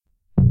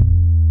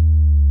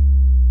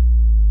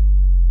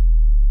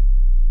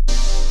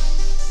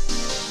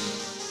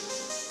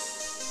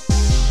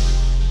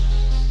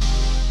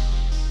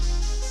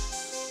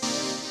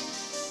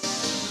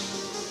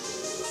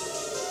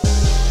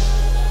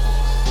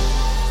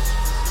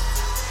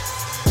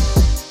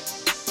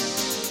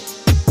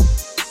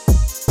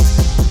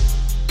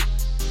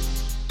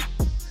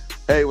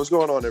Hey, what's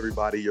going on,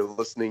 everybody? You're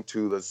listening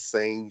to The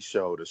Sane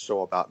Show, the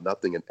show about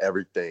nothing and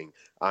everything.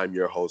 I'm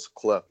your host,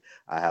 Cliff.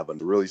 I have a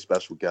really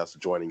special guest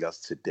joining us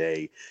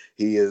today.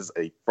 He is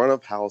a front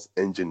of house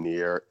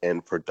engineer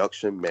and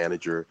production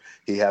manager.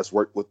 He has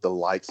worked with the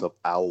likes of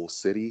Owl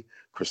City,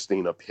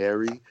 Christina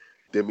Perri,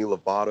 Demi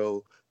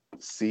Lovato,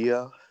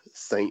 Sia,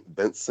 St.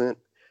 Vincent,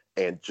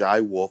 and Jai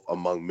Wolf,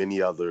 among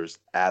many others.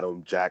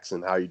 Adam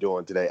Jackson. How are you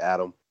doing today,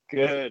 Adam?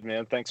 Good,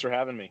 man. Thanks for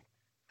having me.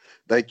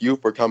 Thank you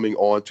for coming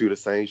on to The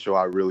Sane Show.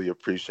 I really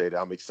appreciate it.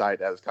 I'm excited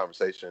to have this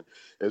conversation.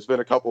 It's been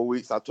a couple of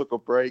weeks. I took a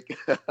break,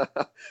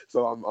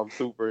 so I'm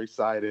super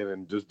excited.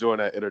 And just doing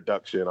that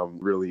introduction, I'm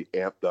really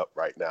amped up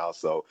right now.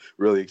 So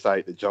really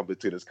excited to jump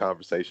into this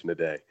conversation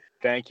today.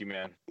 Thank you,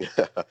 man.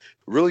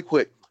 Really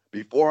quick,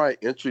 before I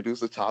introduce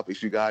the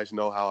topics, you guys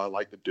know how I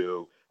like to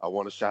do. I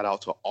want to shout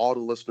out to all the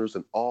listeners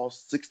in all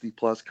 60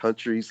 plus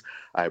countries.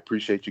 I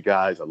appreciate you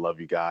guys. I love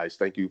you guys.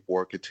 Thank you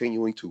for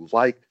continuing to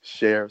like,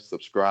 share,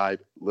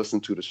 subscribe,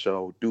 listen to the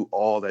show, do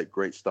all that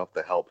great stuff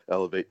to help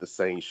elevate the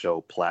Sane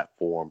Show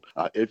platform.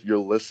 If you're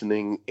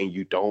listening and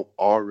you don't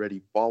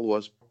already follow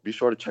us, be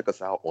sure to check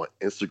us out on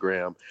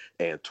Instagram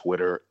and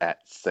Twitter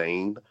at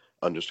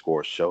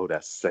Sane_show.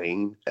 That's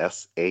Sane,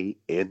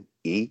 SANE_show.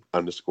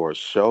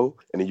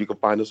 And then you can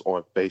find us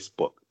on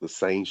Facebook, The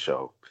Sane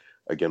Show.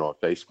 Again, on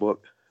Facebook,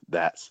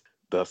 that's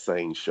The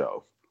Sane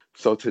Show.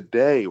 So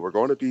today we're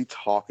going to be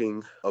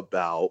talking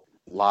about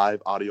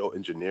live audio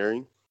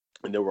engineering.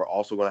 And then we're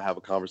also going to have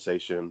a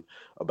conversation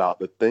about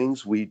the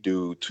things we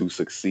do to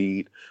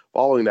succeed.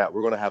 Following that,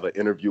 we're going to have an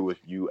interview with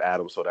you,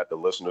 Adam, so that the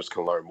listeners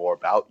can learn more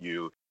about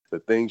you, the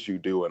things you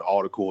do, and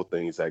all the cool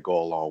things that go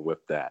along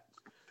with that.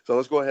 So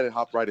let's go ahead and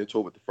hop right into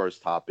it with the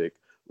first topic,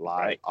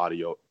 live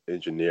audio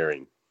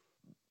engineering.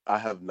 I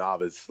have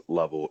novice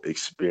level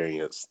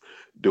experience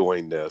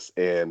doing this.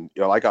 And,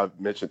 like I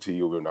mentioned to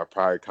you in our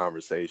prior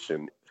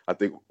conversation, I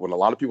think when a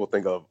lot of people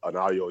think of an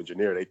audio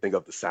engineer, they think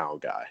of the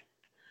sound guy.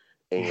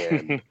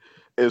 And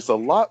it's a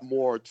lot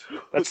more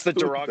to That's the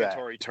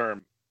derogatory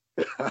term.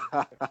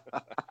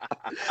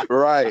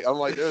 Right. I'm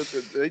like,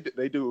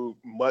 they do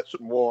much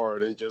more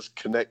than just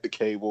connect the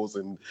cables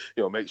and,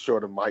 make sure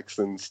the mics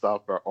and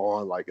stuff are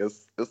on. Like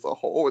it's a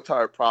whole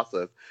entire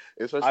process.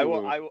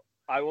 Especially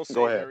I will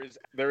say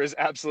there is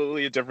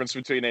absolutely a difference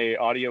between a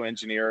audio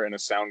engineer and a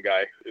sound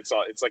guy. It's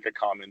like a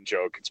common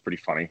joke. It's pretty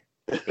funny.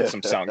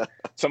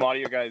 Some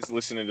audio guys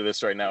listening to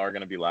this right now are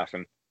going to be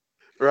laughing.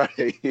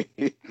 Right.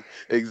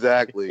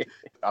 Exactly.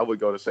 I would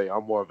go to say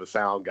I'm more of a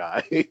sound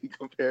guy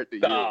compared to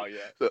you. Oh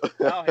yeah. So,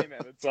 hey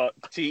man,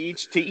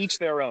 it's to each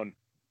their own.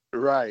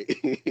 Right.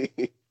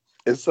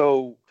 And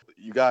so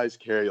you guys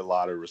carry a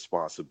lot of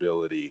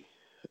responsibility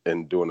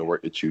in doing the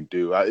work that you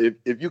do.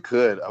 If you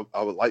could,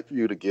 I would like for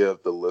you to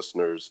give the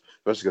listeners,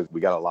 especially because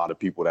we got a lot of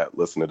people that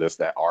listen to this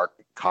that are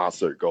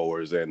concert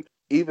goers, and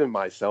even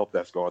myself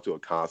that's gone to a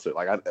concert.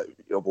 Like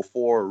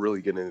before really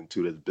getting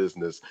into this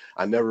business,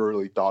 I never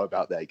really thought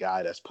about that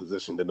guy that's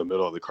positioned in the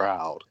middle of the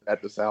crowd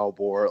at the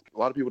soundboard. A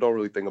lot of people don't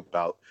really think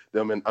about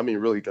them, and I mean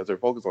really because they're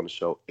focused on the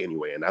show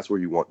anyway, and that's where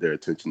you want their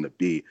attention to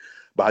be.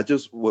 But I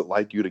just would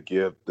like you to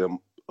give them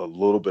a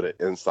little bit of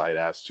insight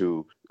as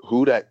to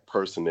who that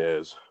person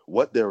is,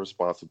 what their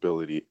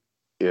responsibility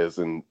is,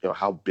 and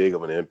how big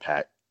of an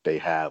impact they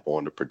have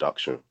on the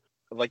production.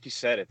 Like you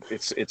said,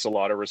 it's a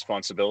lot of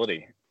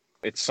responsibility.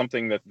 It's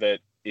something that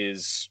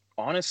is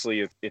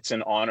honestly, it's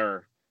an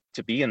honor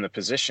to be in the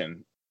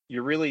position.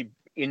 You're really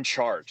in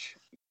charge.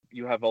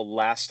 You have a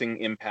lasting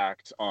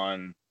impact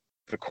on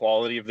the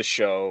quality of the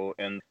show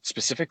and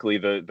specifically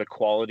the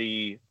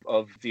quality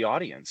of the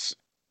audience.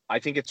 I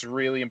think it's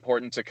really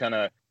important to kind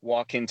of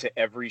walk into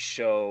every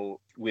show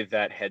with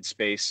that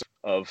headspace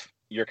of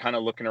you're kind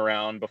of looking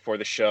around before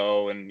the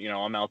show, and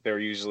I'm out there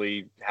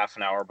usually half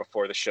an hour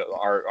before the show.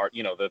 Our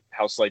the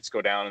house lights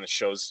go down and the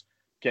show's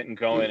getting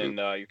going, and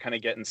you're kind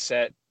of getting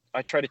set.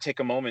 I try to take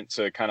a moment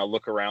to kind of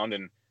look around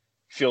and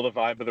feel the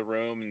vibe of the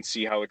room and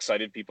see how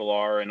excited people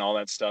are and all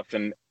that stuff.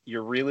 And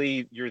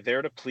you're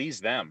there to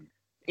please them.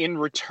 In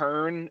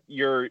return,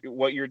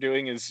 what you're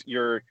doing is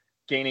you're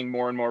gaining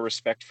more and more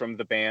respect from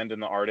the band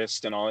and the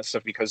artist and all that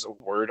stuff, because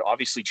word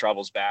obviously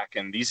travels back.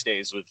 And these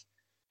days with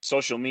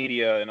social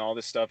media and all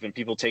this stuff and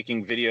people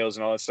taking videos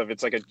and all that stuff,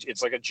 it's like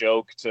a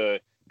joke to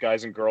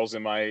guys and girls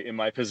in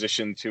my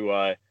position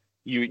to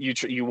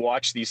you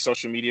watch these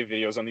social media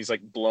videos on these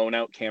like blown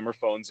out camera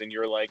phones, and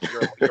you're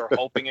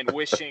hoping and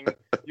wishing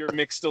your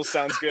mix still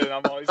sounds good. And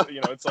I'm always,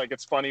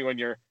 it's funny when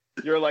you're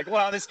like,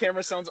 wow, this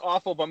camera sounds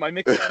awful, but my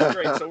mix sounds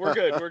great, so we're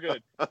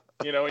good.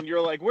 And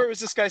you're like, where was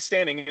this guy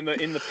standing in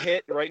the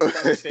pit right in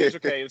front of the stage?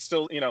 Okay, it's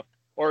still,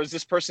 or is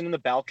this person in the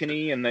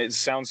balcony and it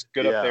sounds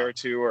good up there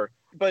too?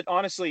 But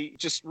honestly,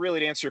 just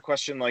really to answer your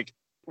question, like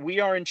we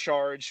are in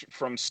charge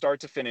from start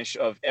to finish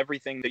of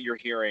everything that you're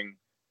hearing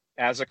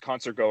as a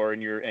concert goer,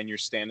 and you're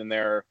standing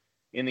there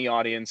in the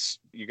audience,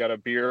 you got a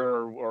beer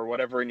or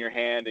whatever in your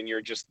hand, and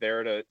you're just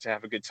there to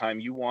have a good time.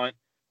 You want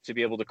to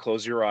be able to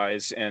close your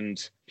eyes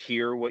and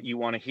hear what you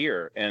want to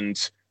hear. And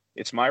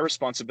it's my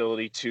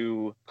responsibility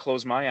to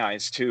close my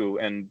eyes too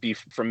and be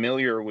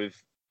familiar with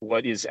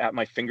what is at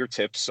my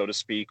fingertips, so to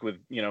speak, with,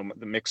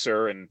 the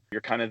mixer, and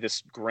you're kind of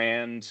this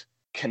grand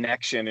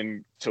connection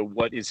and to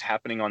what is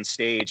happening on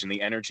stage and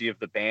the energy of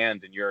the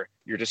band, and you're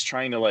just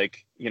trying to,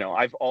 like,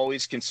 I've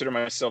always considered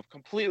myself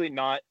completely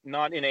not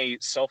in a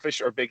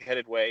selfish or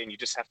big-headed way, and you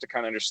just have to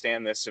kind of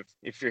understand this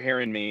if you're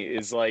hearing me,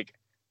 is like,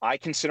 I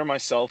consider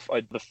myself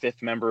the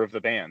fifth member of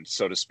the band,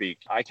 so to speak.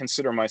 I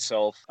consider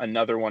myself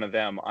another one of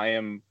them. I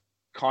am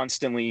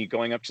constantly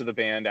going up to the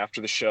band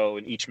after the show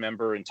and each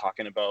member and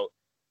talking about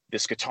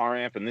this guitar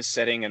amp and this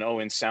setting, and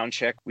in sound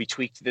check we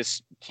tweaked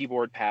this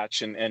keyboard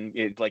patch, and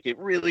it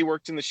really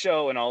worked in the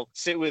show. And I'll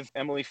sit with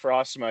Emily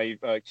Frost, my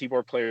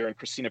keyboard player, and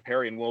Christina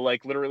Perry, and we'll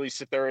like literally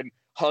sit there and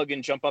hug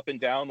and jump up and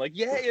down like,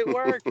 yeah, it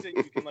worked. And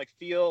you can like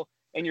feel,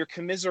 and you're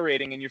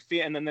commiserating, and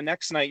and then the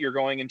next night you're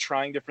going and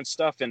trying different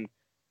stuff, and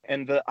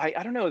I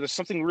don't know, there's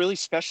something really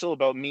special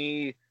about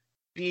me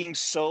being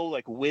so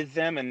like with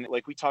them. And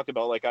like we talked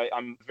about, like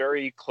I'm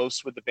very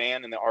close with the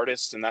band and the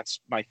artists, and that's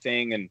my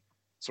thing, and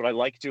it's what I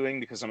like doing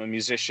because I'm a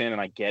musician and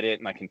I get it,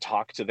 and I can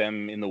talk to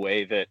them in the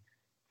way that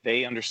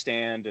they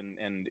understand, and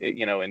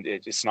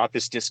it's not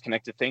this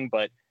disconnected thing.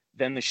 But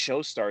then the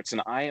show starts,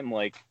 and I am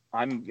like,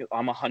 I'm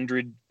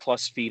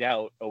 100+ feet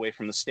out away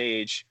from the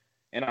stage,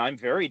 and I'm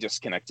very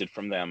disconnected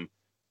from them.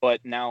 But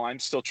now I'm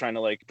still trying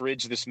to like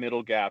bridge this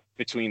middle gap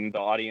between the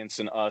audience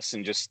and us,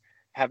 and just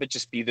have it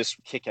just be this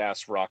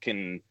kick-ass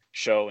rockin'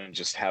 show, and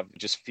just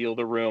feel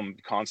the room,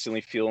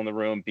 constantly feeling the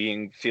room,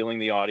 feeling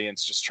the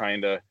audience, just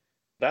trying to.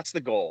 That's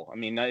the goal. I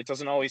mean, it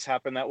doesn't always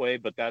happen that way,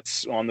 but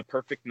that's on the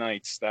perfect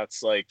nights.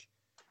 That's like,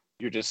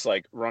 you're just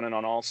like running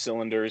on all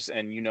cylinders,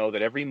 and you know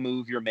that every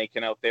move you're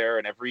making out there,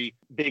 and every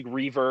big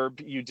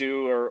reverb you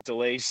do or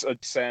delay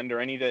send, or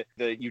any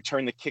that you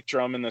turn the kick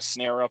drum and the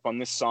snare up on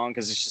this song,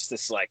 because it's just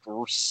this like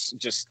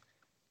just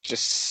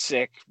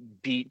sick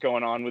beat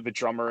going on with the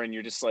drummer, and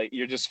you're just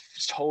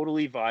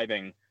totally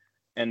vibing,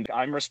 and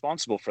I'm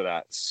responsible for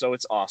that. So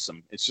it's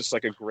awesome. It's just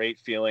like a great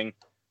feeling.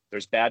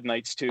 There's bad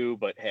nights too,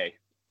 but hey,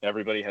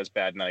 everybody has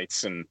bad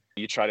nights, and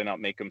you try to not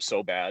make them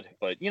so bad.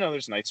 But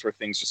there's nights where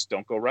things just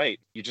don't go right.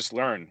 You just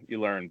learn.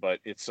 But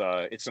it's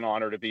an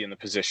honor to be in the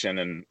position,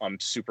 and I'm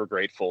super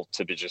grateful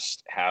to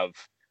just have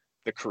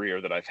the career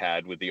that I've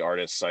had with the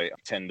artists. I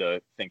tend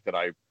to think that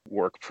I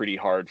work pretty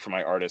hard for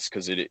my artists,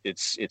 because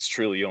it's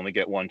truly, you only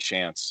get one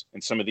chance,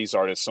 and some of these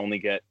artists only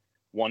get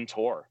one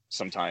tour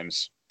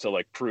sometimes to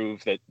like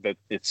prove that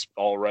it's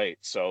all right.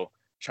 So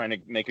trying to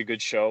make a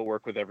good show,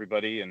 work with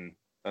everybody, and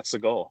that's the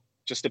goal.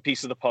 Just a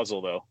piece of the puzzle,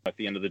 though, at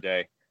the end of the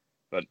day,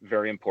 but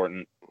very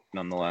important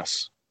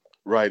nonetheless.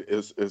 Right.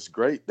 It's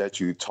great that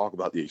you talk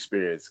about the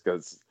experience,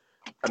 because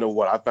I know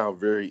what I found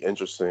very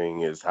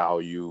interesting is how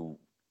you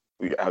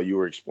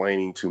were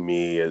explaining to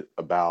me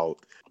about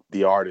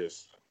the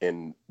artists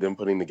and them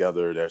putting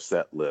together their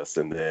set list,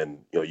 and then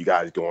you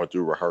guys going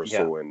through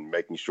rehearsal and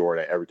making sure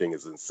that everything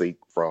is in sync,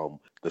 from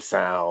the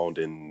sound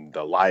and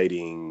the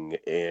lighting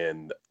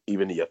and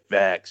even the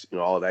effects,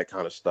 all that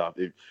kind of stuff.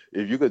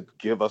 If you could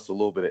give us a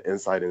little bit of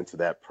insight into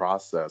that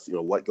process,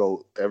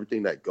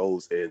 everything that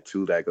goes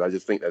into that, because I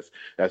just think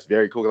that's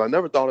very cool. Because I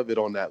never thought of it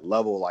on that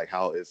level, like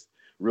how it's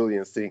really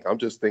in sync. I'm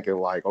just thinking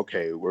like,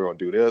 okay, we're gonna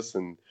do this,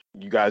 and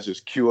you guys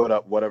just cue it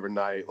up whatever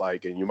night,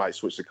 like, and you might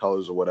switch the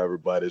colors or whatever.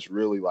 But it's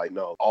really like,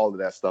 no, all of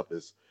that stuff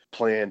is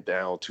planned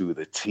down to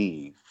the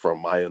T,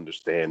 from my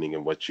understanding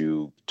and what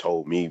you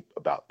told me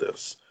about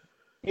this.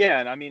 Yeah,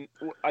 and I mean,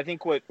 I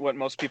think what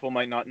most people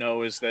might not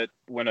know is that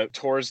when a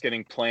tour is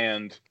getting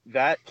planned,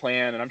 that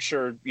plan, and I'm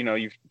sure,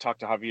 you've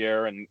talked to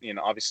Javier and,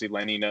 obviously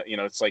Lenny,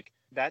 it's like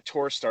that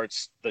tour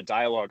starts, the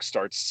dialogue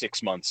starts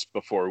 6 months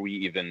before we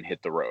even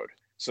hit the road.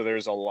 So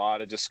there's a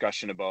lot of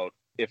discussion about,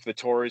 if the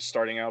tour is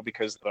starting out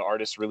because the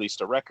artist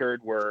released a record,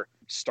 we're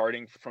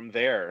starting from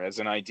there as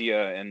an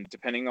idea. And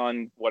depending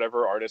on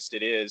whatever artist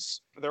it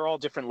is, they're all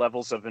different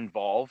levels of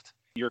involved.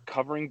 You're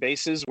covering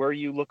bases where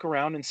you look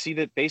around and see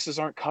that bases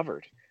aren't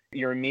covered.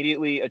 You're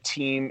immediately a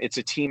team. It's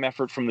a team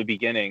effort from the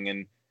beginning.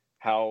 And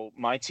how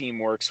my team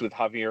works with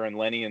Javier and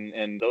Lenny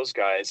and those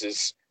guys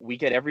is we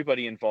get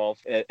everybody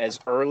involved as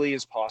early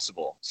as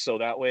possible. So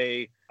that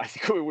way, I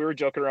think we were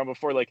joking around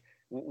before, like,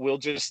 we'll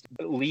just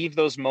leave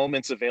those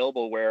moments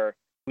available where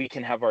we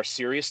can have our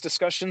serious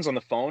discussions on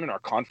the phone and our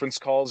conference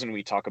calls, and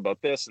we talk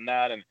about this and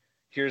that, and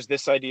here's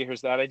this idea,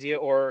 here's that idea,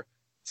 or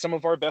some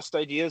of our best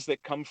ideas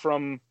that come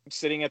from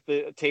sitting at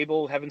the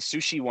table having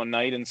sushi one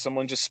night, and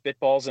someone just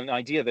spitballs an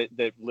idea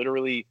that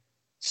literally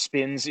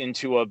spins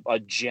into a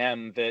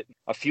gem that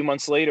a few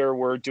months later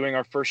we're doing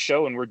our first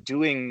show and we're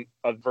doing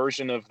a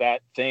version of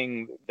that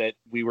thing that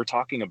we were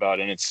talking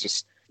about. And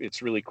it's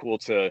really cool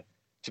to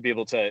be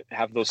able to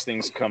have those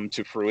things come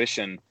to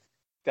fruition.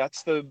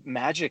 That's the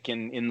magic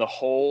in the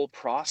whole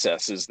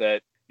process, is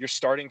that you're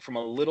starting from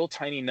a little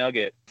tiny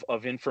nugget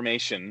of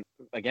information.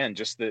 Again,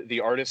 just the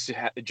artist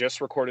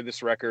just recorded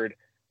this record,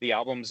 the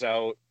album's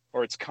out,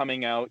 or it's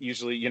coming out.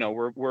 Usually,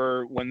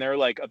 we're when they're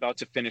like about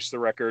to finish the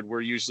record, we're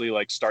usually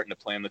like starting to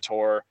plan the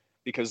tour,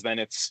 because then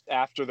it's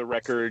after the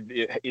record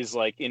is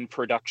like in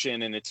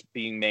production and it's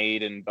being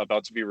made and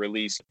about to be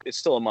released. It's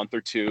still a month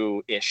or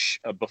two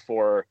ish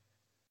before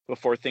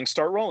before things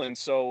start rolling.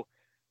 So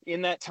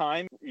in that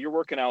time, you're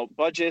working out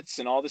budgets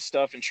and all this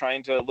stuff and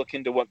trying to look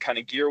into what kind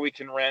of gear we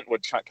can rent,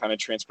 what kind of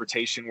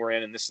transportation we're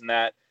in, and this and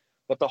that.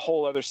 But the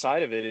whole other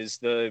side of it is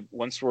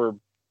once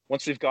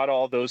we've got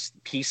all those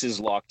pieces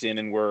locked in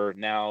and we're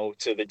now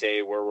to the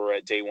day where we're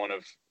at day one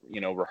of,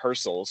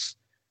 rehearsals,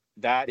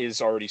 that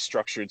is already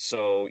structured.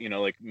 So,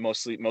 like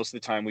most of the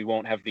time we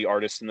won't have the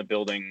artist in the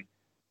building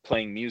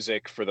playing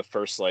music for the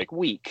first like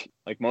week,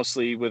 like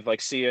mostly with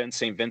like Sia and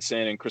St.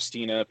 Vincent and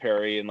Christina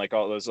Perry and like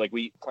all those, like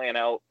we plan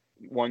out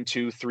 1,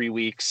 2, 3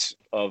 weeks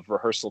of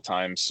rehearsal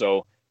time.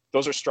 So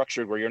those are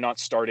structured where you're not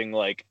starting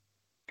like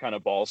kind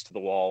of balls to the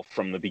wall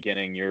from the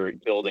beginning. You're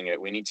building it.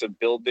 We need to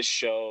build this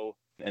show,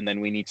 and then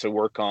we need to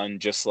work on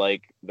just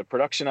like the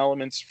production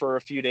elements for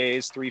a few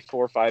days, 3,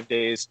 4, 5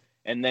 days.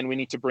 And then we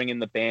need to bring in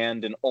the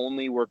band and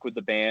only work with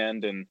the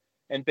band.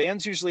 And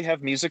bands usually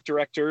have music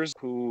directors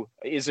who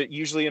is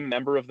usually a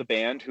member of the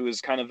band who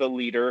is kind of the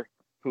leader,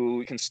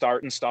 who can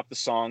start and stop the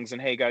songs.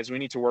 And hey guys, we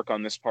need to work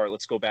on this part.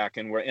 Let's go back.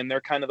 And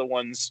they're kind of the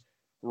ones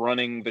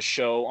running the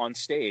show on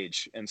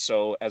stage. And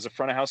so as a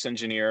front of house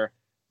engineer,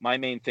 my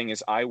main thing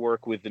is I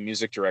work with the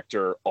music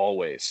director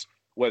always,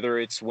 whether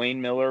it's Wayne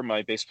Miller,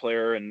 my bass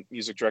player and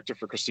music director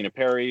for Christina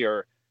Perry,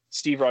 or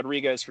Steve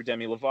Rodriguez for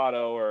Demi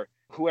Lovato, or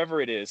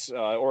whoever it is,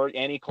 or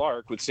Annie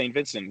Clark with St.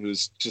 Vincent,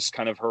 who's just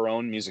kind of her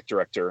own music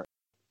director.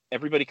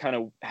 Everybody kind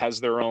of has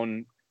their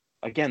own,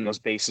 again, those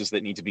bases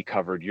that need to be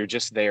covered. You're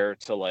just there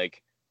to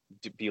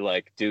be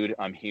like, dude,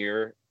 I'm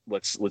here.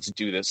 Let's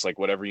do this, like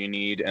whatever you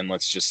need. And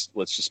let's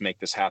just make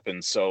this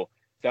happen. So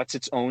that's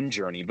its own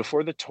journey.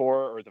 Before the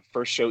tour or the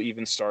first show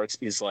even starts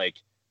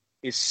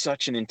is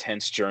such an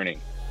intense journey.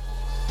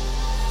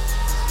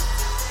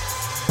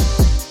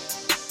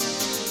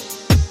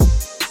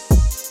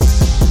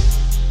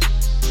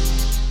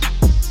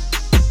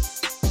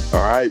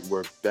 All right,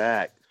 we're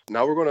back.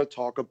 Now we're going to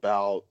talk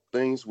about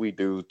things we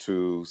do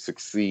to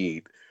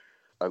succeed.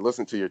 I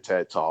listened to your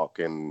TED Talk,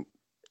 and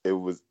it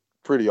was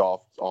pretty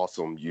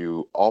awesome.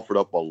 You offered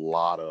up a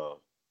lot of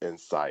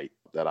insight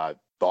that I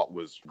thought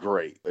was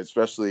great,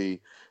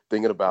 especially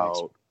thinking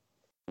about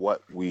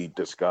what we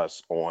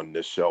discussed on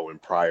this show in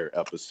prior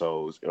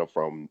episodes,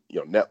 from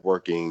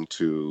networking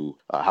to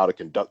how to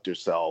conduct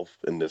yourself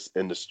in this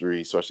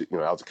industry. Especially,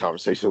 that was a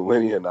conversation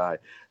Lenny and I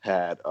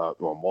had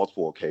on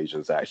multiple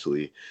occasions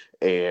actually,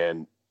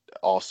 and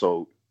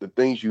also the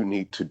things you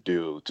need to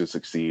do to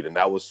succeed. And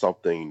that was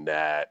something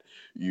that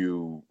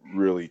you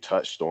really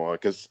touched on,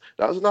 because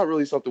that was not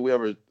really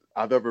something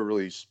I've ever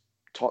really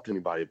talked to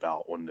anybody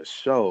about on this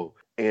show.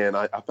 And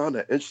I found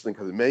that interesting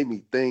because it made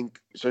me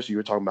think, especially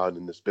you're talking about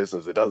in this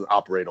business, it doesn't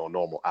operate on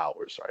normal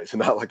hours, right? It's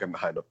not like a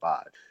 9 to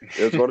 5.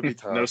 There's going to be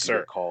times No, you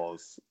get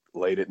calls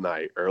late at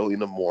night, early in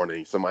the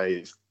morning,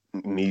 somebody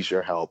needs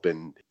your help,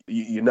 and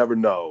you never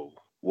know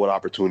what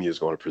opportunity is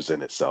going to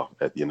present itself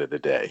at the end of the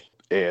day.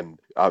 And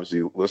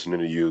obviously listening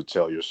to you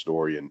tell your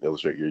story and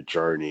illustrate your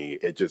journey,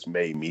 it just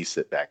made me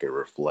sit back and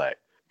reflect,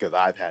 because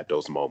I've had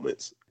those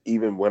moments.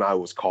 Even when I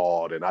was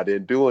called and I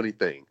didn't do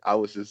anything, I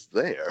was just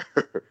there.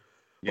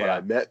 But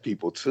I met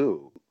people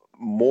too.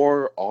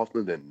 More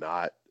often than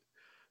not,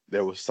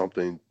 there was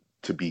something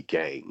to be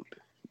gained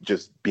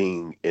just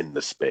being in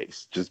the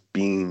space, just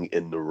being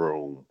in the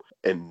room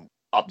and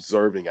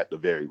observing at the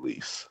very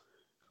least.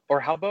 Or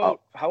how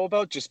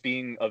about just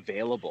being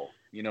available?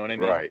 You know what I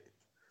mean? Right.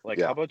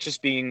 How about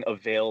just being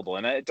available?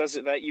 And it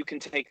doesn't, that you can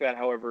take that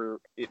however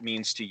it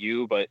means to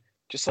you, but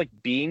just like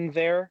being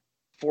there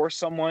for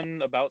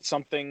someone about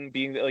something,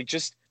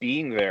 just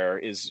being there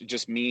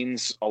just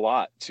means a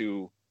lot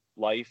to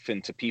life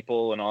and to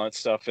people and all that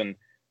stuff. And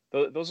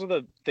those are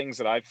the things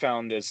that I've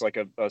found as like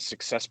a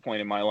success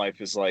point in my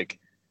life, is like,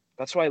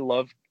 that's why I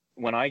love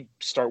when I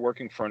start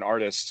working for an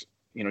artist.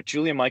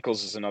 Julia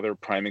Michaels is another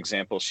prime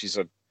example. She's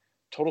a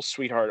total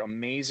sweetheart,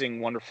 amazing,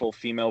 wonderful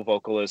female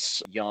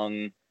vocalist,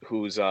 young,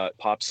 who's a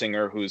pop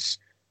singer, who's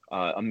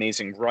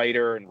amazing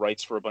writer and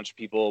writes for a bunch of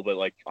people. But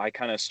like, I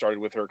kind of started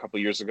with her a couple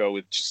of years ago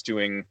with just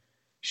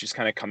she's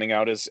kind of coming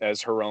out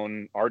as her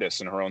own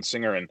artist and her own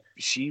singer. And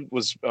she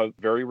was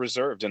very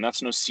reserved, and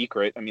that's no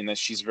secret. I mean, that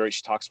she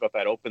talks about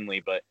that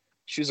openly, but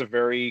she was a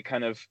very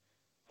kind of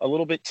a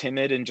little bit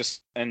timid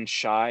and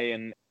shy.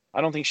 And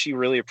I don't think she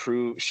really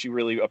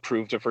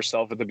approved of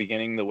herself at the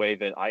beginning the way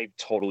that I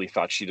totally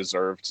thought she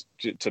deserved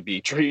to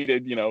be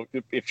treated,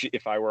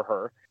 if I were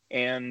her.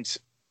 And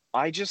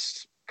I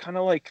just kind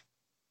of like,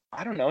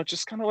 I don't know,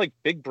 just kind of like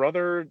Big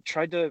Brother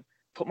tried to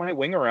put my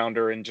wing around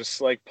her and just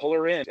like pull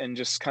her in and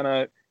just kind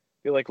of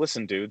be like,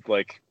 listen, dude,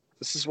 like,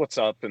 this is what's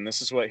up. And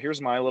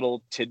here's my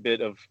little tidbit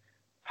of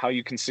how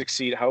you can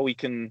succeed, how we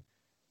can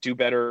do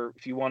better.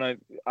 If you want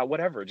to,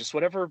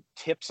 whatever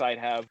tips I'd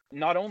have.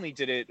 Not only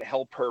did it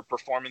help her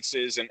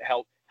performances and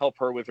help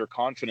her with her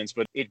confidence,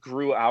 but it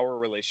grew our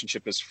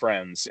relationship as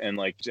friends. And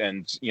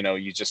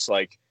you just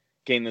like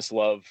gain this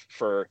love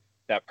for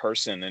that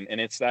person.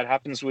 And that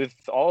happens with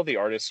all the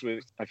artists.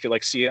 I feel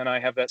like Sia and I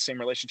have that same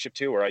relationship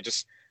too, where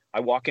I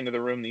walk into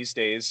the room these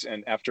days,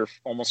 and after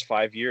almost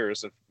 5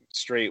 years of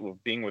straight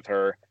being with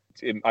her,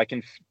 I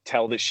can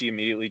tell that she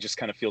immediately just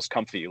kind of feels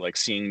comfy, like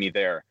seeing me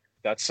there.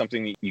 That's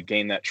something that you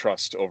gain that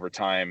trust over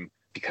time,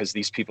 because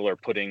these people are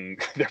putting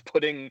they're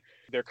putting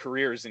their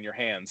careers in your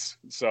hands.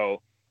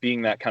 So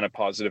being that kind of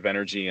positive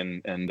energy,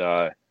 and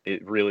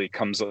it really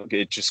comes,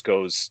 it just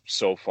goes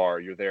so far.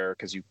 You're there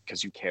because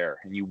you care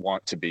and you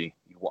want to be.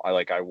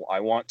 I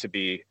want to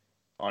be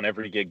on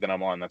every gig that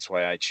I'm on. That's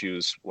why I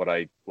choose what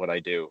I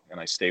do, and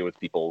I stay with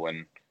people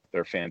when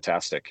they're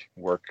fantastic.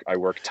 I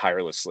work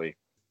tirelessly.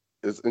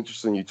 It's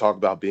interesting you talk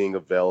about being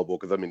available,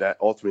 because I mean, that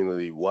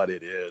ultimately what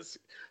it is.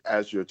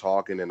 As you're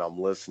talking and I'm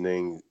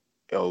listening,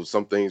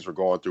 some things were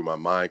going through my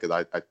mind,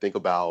 because I think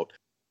about,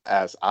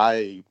 as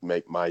I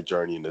make my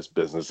journey in this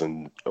business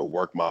and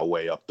work my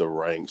way up the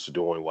ranks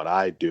doing what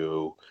I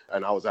do.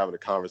 And I was having a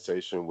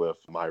conversation with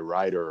my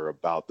writer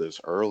about this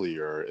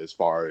earlier, as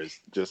far as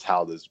just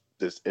how this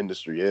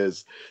industry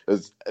is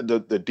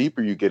the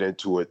deeper you get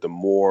into it, the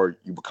more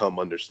you become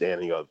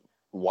understanding of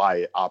why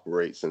it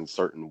operates in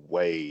certain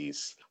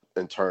ways,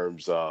 in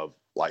terms of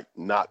like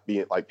not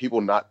being like people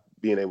not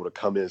being able to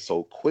come in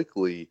so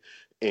quickly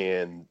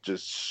and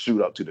just shoot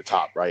up to the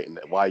top, right? And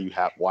why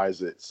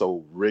is it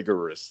so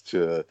rigorous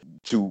to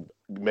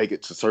make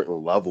it to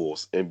certain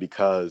levels? And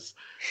because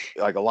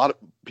like a lot of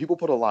people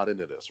put a lot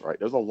into this, right?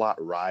 There's a lot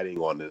riding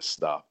on this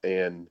stuff,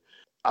 and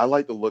I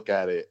like to look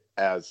at it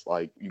as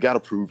like, you got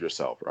to prove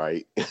yourself,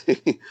 right?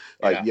 Like,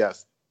 Yeah.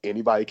 yes,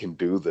 anybody can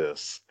do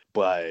this,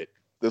 but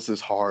this is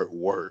hard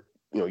work.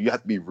 You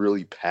have to be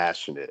really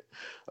passionate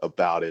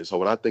about it. So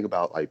when I think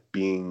about like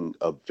being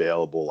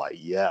available, like,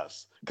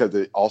 yes, because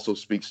it also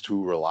speaks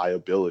to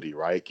reliability,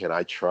 right? Can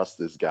I trust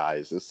this guy?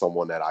 Is this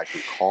someone that I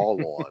can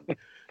call on?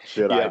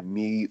 Should I Yeah.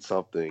 need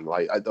something?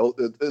 Like, I don't.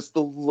 It's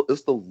the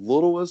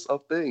littlest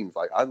of things.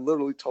 Like, I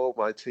literally told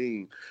my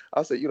team,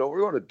 I said, we're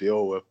going to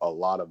deal with a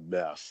lot of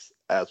mess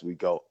as we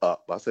go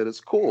up. I said, it's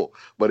cool,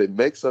 but it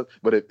makes us.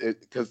 But it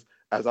because,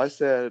 as I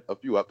said a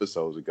few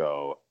episodes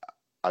ago,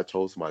 I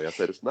told somebody, I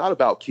said, it's not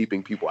about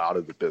keeping people out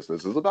of the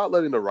business. It's about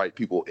letting the right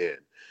people in,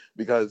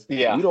 because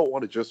Yeah. we don't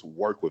want to just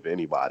work with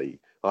anybody.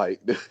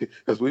 Like,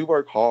 because we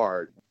work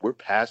hard, we're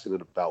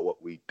passionate about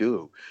what we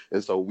do.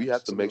 And so we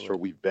have to make Absolutely. sure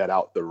we vet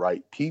out the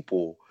right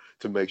people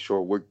to make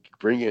sure we're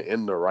bringing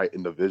in the right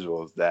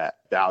individuals that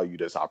value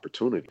this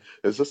opportunity.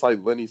 It's just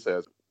like Lenny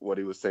says, what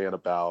he was saying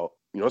about,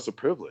 it's a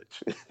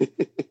privilege.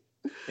 It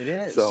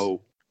is.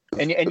 So,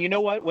 And you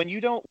know what? When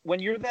you're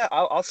that,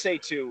 I'll say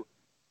too.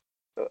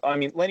 I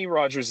mean, Lenny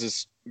Rogers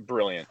is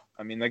brilliant.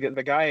 I mean,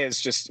 the guy is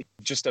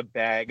just a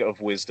bag of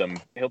wisdom.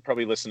 He'll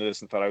probably listen to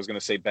this and thought I was going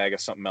to say bag of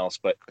something else,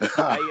 but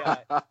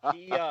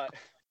he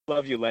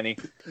love you, Lenny.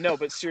 No,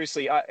 but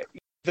seriously,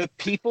 the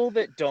people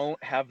that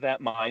don't have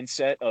that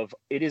mindset of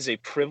it is a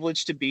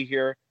privilege to be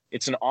here,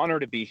 it's an honor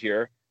to be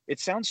here. It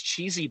sounds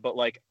cheesy, but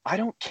like, I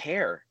don't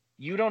care.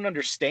 You don't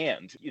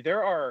understand.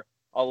 There are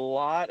a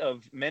lot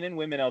of men and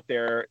women out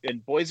there,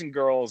 and boys and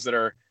girls, that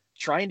are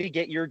trying to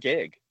get your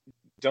gig.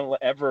 Don't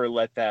ever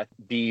let that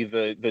be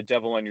the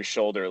devil on your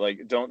shoulder.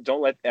 Like, don't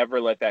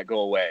ever let that go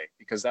away,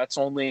 because that's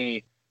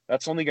only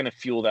going to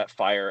fuel that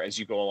fire as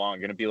you go along.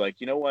 Going to be like,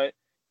 you know what?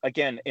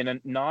 Again, in a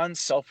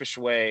non-selfish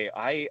way,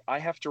 I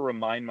have to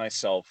remind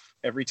myself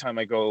every time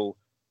I go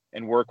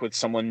and work with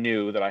someone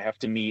new that I have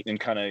to meet, and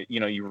kind of,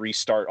 you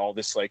restart all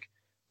this, like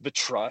the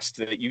trust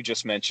that you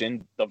just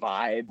mentioned, the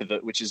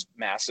vibe, which is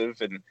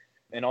massive,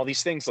 and all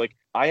these things. Like,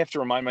 I have to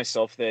remind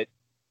myself that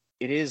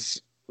it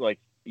is like,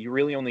 you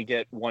really only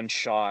get one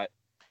shot,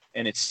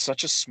 and it's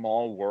such a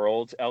small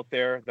world out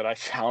there, that I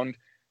found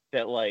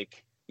that,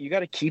 like, you got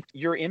to keep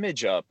your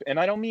image up. And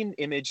I don't mean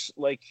image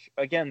like,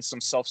 again,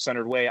 some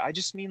self-centered way. I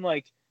just mean,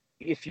 like,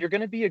 if you're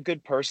going to be a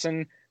good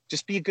person,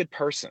 just be a good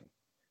person.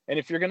 And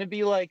if you're going to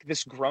be like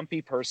this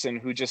grumpy person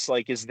who just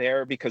like is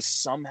there because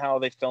somehow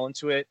they fell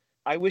into it,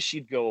 I wish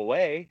you'd go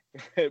away.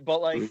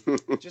 But like,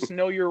 just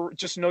know your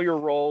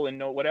role and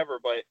know whatever.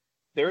 But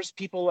there's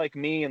people like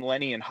me and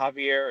Lenny and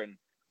Javier and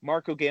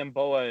Marco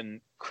Gamboa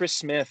and Chris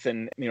Smith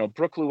and,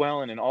 Brooke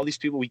Llewellyn and all these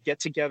people. We get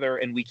together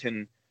and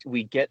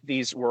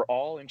we're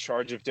all in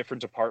charge of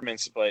different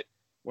departments. But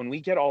when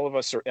we get all of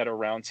us at a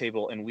round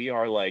table and we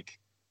are like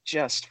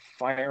just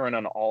firing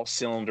on all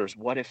cylinders,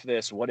 what if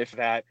this, what if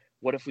that,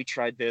 what if we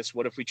tried this,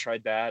 what if we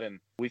tried that? And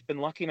we've been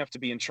lucky enough to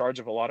be in charge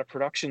of a lot of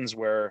productions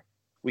where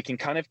we can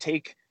kind of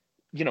take,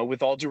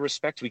 with all due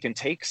respect, we can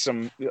take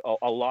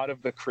a lot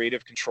of the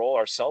creative control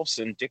ourselves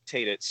and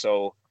dictate it.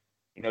 So,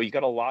 you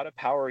got a lot of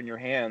power in your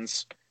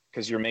hands,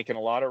 because you're making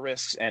a lot of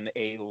risks, and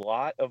a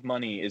lot of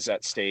money is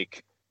at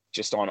stake,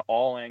 just on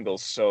all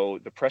angles. So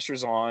the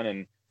pressure's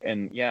on,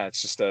 and yeah,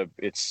 it's just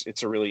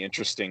it's a really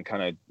interesting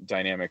kind of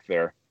dynamic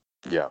there.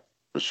 Yeah,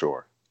 for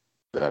sure.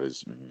 That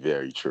is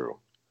very true.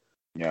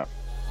 Yeah.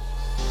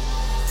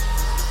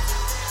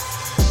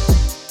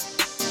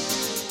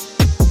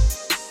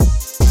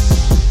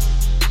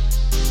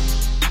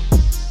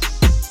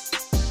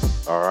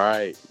 All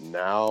right,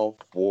 now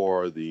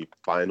for the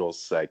final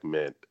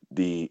segment,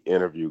 the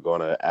interview, going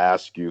to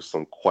ask you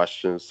some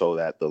questions so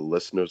that the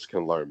listeners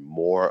can learn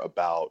more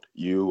about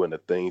you and the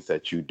things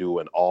that you do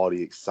and all the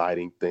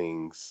exciting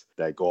things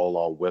that go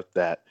along with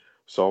that.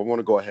 So I want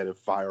to go ahead and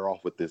fire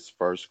off with this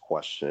first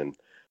question.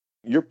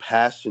 You're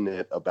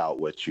passionate about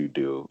what you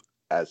do,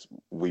 as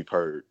we've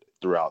heard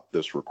throughout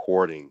this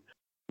recording.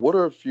 What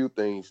are a few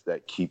things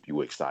that keep you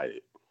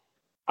excited?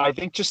 I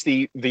think just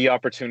the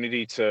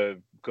opportunity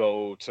to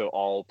go to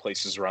all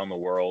places around the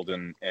world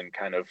and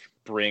kind of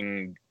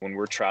bring, when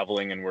we're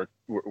traveling and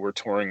we're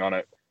touring on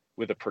it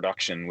with a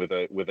production, with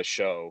a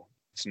show.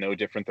 It's no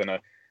different than a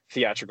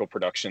theatrical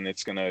production.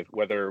 It's gonna,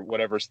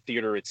 whatever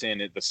theater it's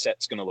in, the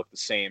set's gonna look the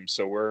same.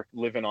 So we're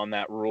living on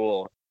that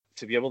rule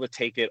to be able to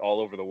take it all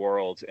over the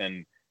world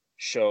and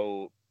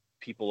show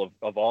people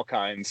of all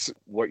kinds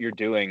what you're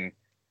doing,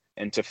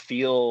 and to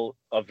feel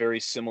a very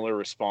similar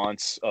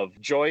response of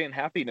joy and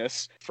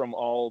happiness from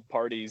all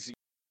parties.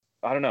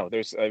 I don't know.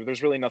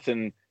 There's really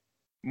nothing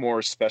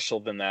more special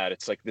than that.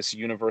 It's like this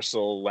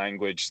universal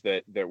language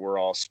that we're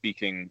all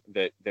speaking,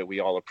 that we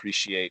all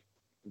appreciate,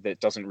 that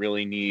doesn't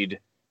really need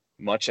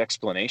much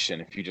explanation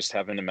if you just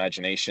have an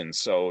imagination.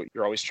 So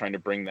you're always trying to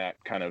bring that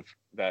kind of,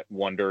 that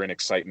wonder and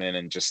excitement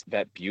and just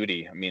that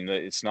beauty. I mean,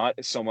 it's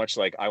not so much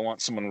like I want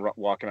someone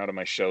walking out of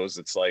my shows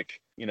that's like,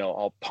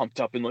 all pumped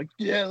up and like,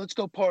 yeah, let's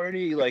go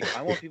party. Like,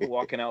 I want people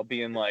walking out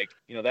being like,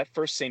 that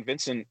first St.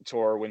 Vincent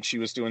tour, when she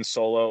was doing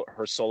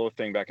her solo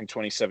thing back in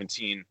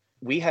 2017,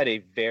 we had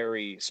a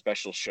very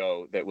special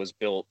show that was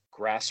built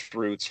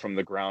grassroots from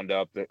the ground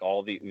up, that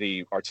all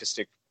the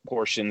artistic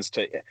portions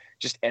to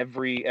just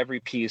every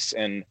piece,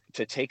 and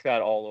to take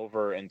that all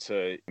over. And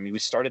we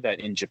started that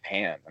in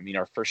Japan. I mean,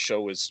 our first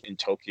show was in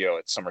Tokyo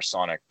at Summer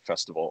Sonic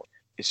Festival.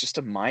 It's just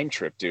a mind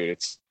trip, dude.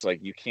 It's like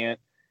you can't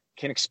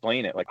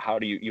explain it. Like, how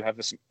do you have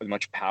this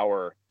much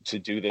power to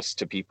do this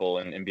to people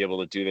and be able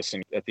to do this?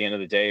 And at the end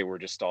of the day, we're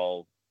just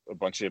all a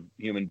bunch of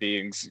human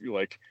beings,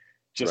 like,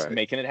 just Right.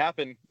 making it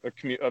happen.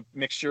 A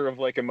mixture of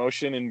like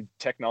emotion and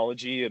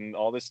technology and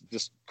all this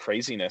just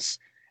craziness.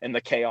 And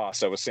the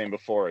chaos I was saying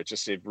before, it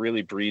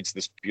really breeds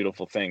this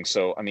beautiful thing.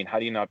 So, I mean, how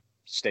do you not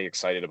stay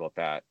excited about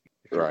that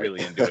if you're Right.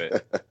 really into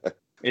it?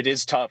 It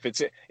is tough.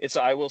 It's,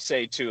 I will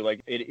say too,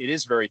 like it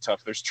is very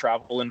tough. There's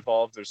travel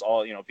involved. There's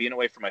all, being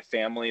away from my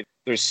family.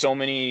 There's so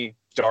many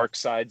dark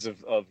sides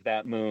of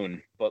that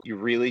moon, but you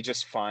really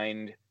just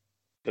find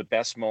the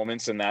best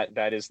moments. And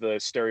that is the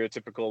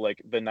stereotypical,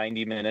 like the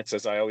 90 minutes,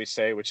 as I always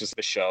say, which is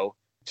the show,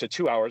 to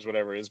 2 hours,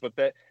 whatever it is. But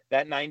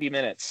that 90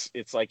 minutes,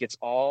 it's like, it's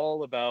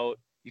all about,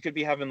 you could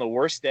be having the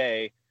worst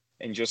day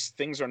and just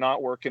things are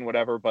not working,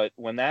 whatever. But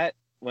when that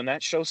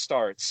show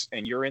starts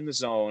and you're in the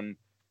zone,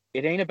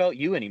 it ain't about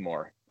you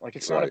anymore. Like,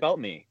 it's not Right. about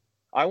me.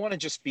 I want to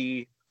just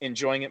be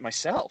enjoying it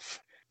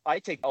myself. I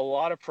take a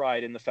lot of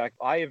pride in the fact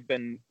I have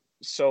been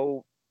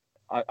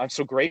I'm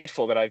so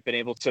grateful that I've been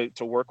able to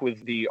work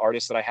with the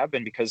artists that I have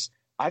been, because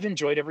I've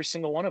enjoyed every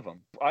single one of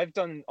them. I've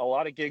done a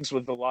lot of gigs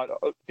with a lot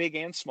of big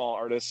and small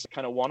artists,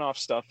 kind of one-off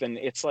stuff. And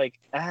it's like,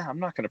 I'm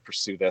not going to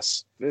pursue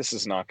this. This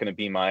is not going to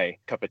be my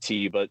cup of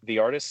tea. But the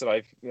artists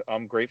that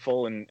I'm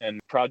grateful and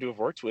proud to have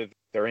worked with,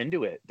 they're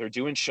into it. They're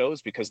doing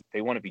shows because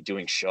they want to be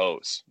doing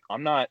shows.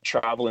 I'm not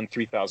traveling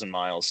 3,000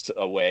 miles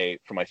away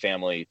from my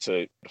family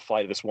to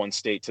fly to this one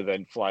state to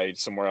then fly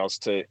somewhere else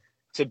to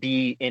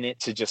be in it,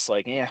 to just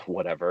like,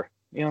 whatever.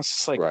 It's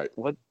just like, Right.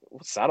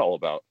 what's that all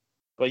about?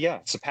 But yeah,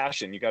 it's a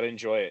passion. You got to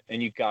enjoy it,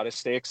 and you got to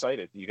stay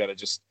excited. You got to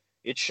just,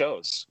 it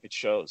shows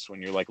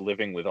when you're like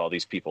living with all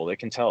these people. They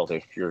can tell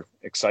if you're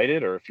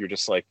excited or if you're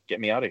just like, get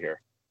me out of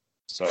here.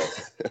 So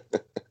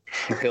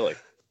really.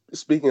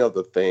 Speaking of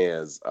the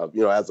fans,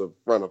 as a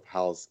front of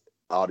house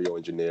audio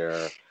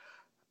engineer,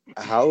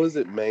 how is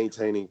it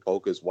maintaining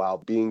focus while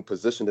being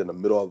positioned in the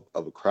middle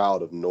of a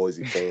crowd of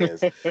noisy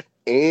fans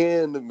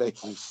and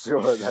making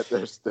sure that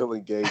they're still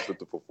engaged with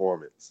the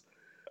performance?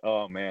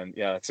 Oh man,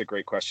 yeah, that's a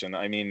great question.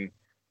 I mean,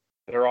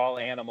 they're all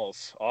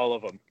animals, all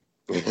of them.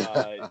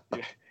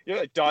 You're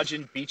like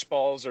dodging beach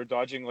balls or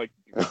dodging like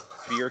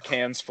beer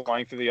cans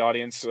flying through the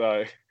audience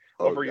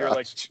over your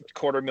like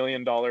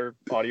 $250,000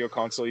 audio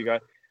console you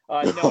got.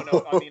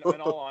 No. I mean, in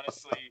all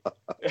honesty,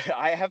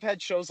 I have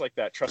had shows like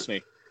that. Trust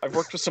me, I've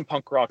worked with some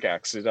punk rock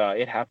acts.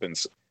 It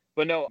happens.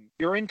 But no,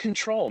 you're in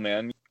control,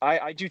 man.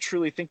 I do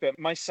truly think that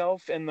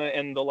myself and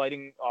the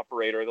lighting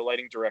operator, the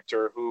lighting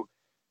director, who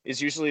is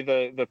usually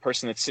the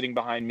person that's sitting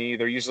behind me.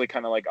 They're usually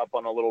kind of like up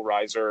on a little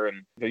riser,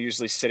 and they're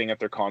usually sitting at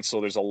their console.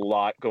 There's a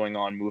lot going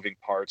on, moving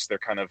parts. They're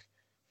kind of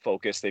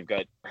focused. They've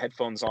got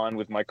headphones on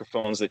with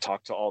microphones that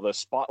talk to all the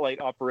spotlight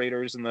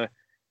operators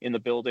in the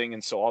building.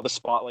 And so all the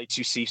spotlights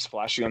you see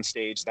flashing on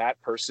stage,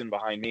 that person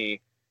behind me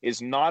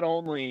is not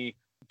only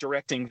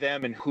directing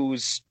them and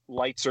whose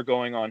lights are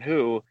going on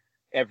who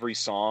every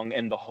song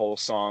and the whole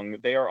song,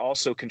 they are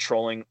also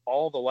controlling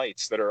all the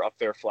lights that are up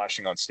there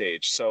flashing on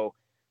stage. So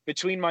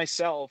between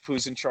myself,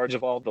 who's in charge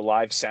of all the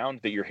live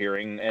sound that you're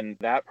hearing, and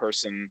that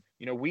person,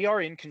 we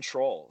are in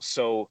control.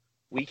 So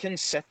we can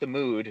set the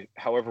mood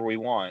however we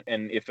want.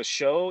 And if a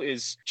show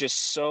is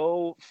just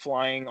so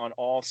flying on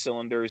all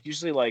cylinders,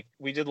 usually like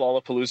we did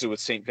Lollapalooza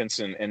with St.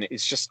 Vincent, and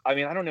it's just, I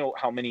mean, I don't know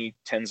how many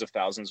tens of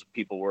thousands of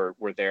people were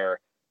there.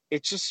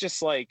 It's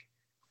just like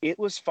it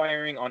was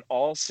firing on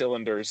all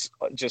cylinders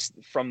just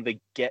from the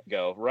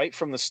get-go, right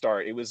from the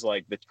start. It was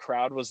like the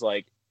crowd was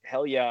like,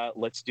 hell yeah,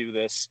 let's do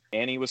this.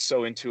 Annie was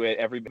so into it.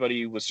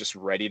 Everybody was just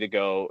ready to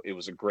go. It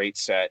was a great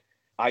set.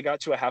 I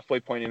got to a halfway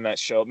point in that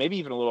show, maybe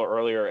even a little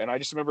earlier. And I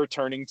just remember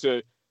turning to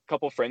a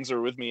couple friends who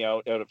were with me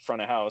out at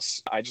front of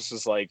house. I just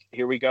was like,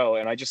 here we go.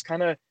 And I just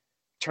kind of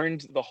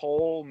turned the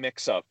whole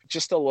mix up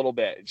just a little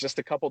bit, just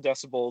a couple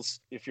decibels.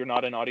 If you're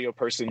not an audio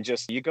person,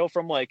 just you go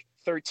from like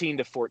 13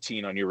 to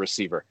 14 on your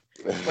receiver.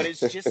 But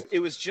it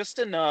was just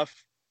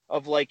enough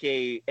of like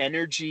a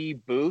energy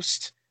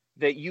boost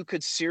that you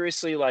could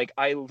seriously, like,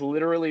 I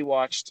literally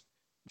watched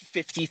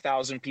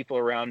 50,000 people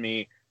around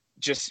me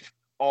just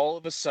all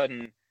of a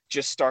sudden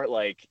just start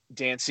like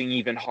dancing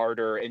even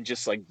harder and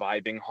just like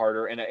vibing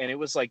harder. And it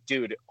was like,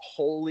 dude,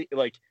 holy,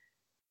 like,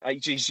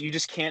 you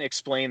just can't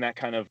explain that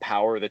kind of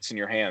power that's in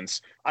your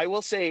hands. I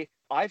will say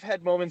I've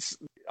had moments,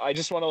 I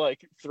just want to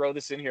like throw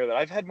this in here, that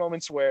I've had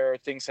moments where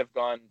things have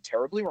gone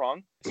terribly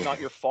wrong. It's not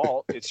your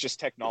fault. It's just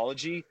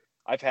technology.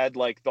 I've had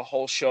like the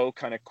whole show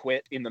kind of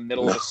quit in the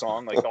middle of a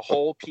song, like the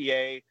whole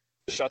PA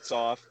shuts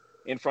off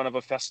in front of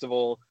a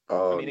festival.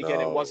 Oh, I mean, again,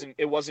 no.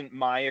 it wasn't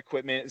my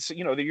equipment. So,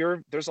 you know,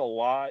 there's a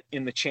lot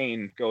in the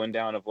chain going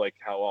down of like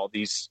how all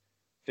these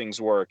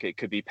things work. It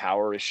could be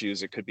power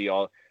issues. It could be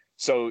all.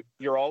 So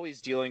you're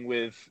always dealing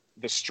with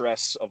the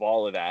stress of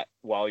all of that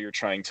while you're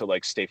trying to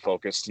like stay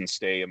focused and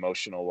stay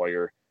emotional while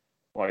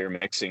you're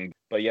mixing.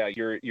 But yeah,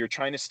 you're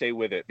trying to stay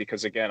with it,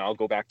 because again, I'll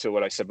go back to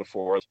what I said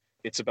before.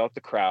 It's about the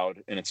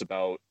crowd and it's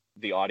about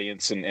the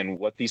audience and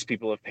what these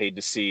people have paid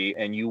to see.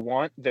 And you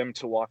want them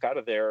to walk out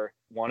of there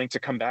wanting to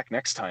come back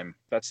next time.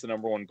 That's the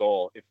number one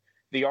goal. If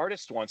the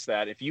artist wants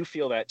that, if you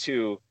feel that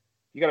too,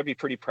 you got to be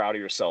pretty proud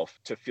of yourself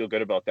to feel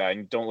good about that.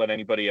 And don't let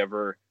anybody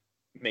ever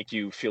make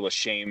you feel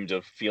ashamed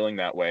of feeling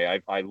that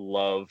way. I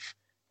love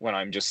when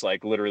I'm just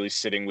like literally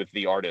sitting with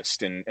the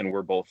artist and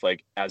we're both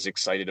like as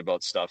excited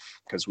about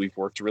stuff because we've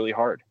worked really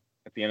hard.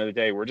 At the end of the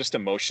day, we're just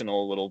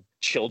emotional little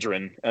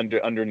children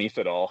underneath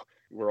it all.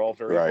 We're all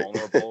very Right.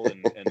 vulnerable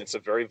and it's a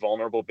very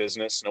vulnerable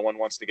business. No one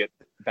wants to get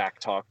back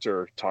talked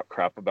or talk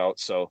crap about.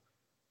 So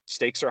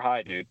stakes are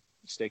high, dude.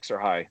 Stakes are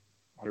high,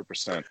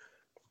 100%.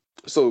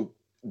 So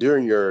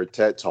during your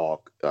TED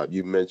talk,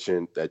 you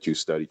mentioned that you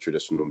study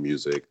traditional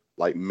music,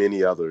 like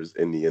many others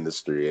in the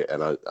industry.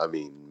 And I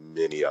mean,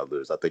 many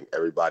others. I think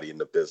everybody in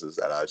the business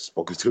that I've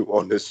spoken to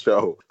on this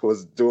show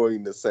was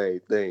doing the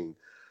same thing.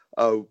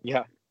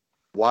 Yeah.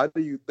 Why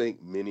do you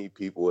think many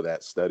people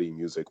that study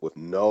music with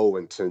no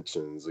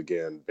intentions,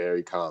 again,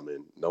 very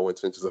common, no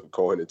intentions of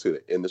going into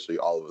the industry,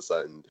 all of a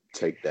sudden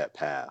take that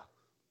path?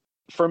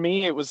 For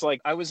me, it was like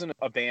I was in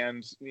a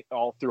band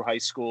all through high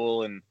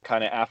school and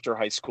kind of after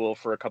high school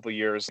for a couple of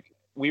years.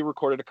 We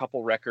recorded a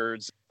couple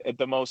records. At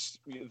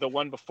the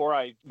one before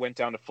I went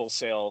down to Full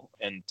Sail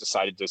and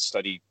decided to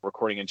study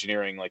recording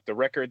engineering, like the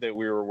record that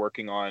we were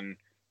working on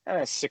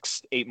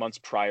 6-8 months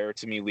prior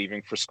to me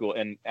leaving for school,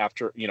 and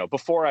after,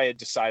 before I had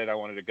decided I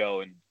wanted to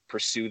go and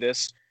pursue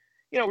this,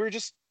 we were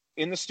just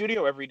in the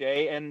studio every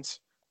day. And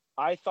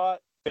I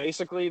thought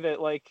basically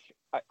that like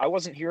I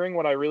wasn't hearing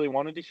what I really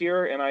wanted to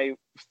hear. And I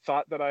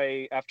thought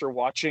that after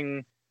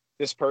watching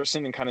this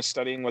person and kind of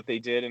studying what they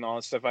did and all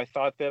that stuff, I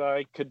thought that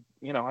I could,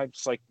 I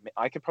was like,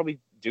 I could probably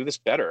do this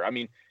better. I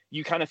mean,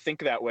 you kind of think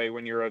that way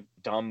when you're a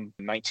dumb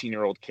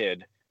 19-year-old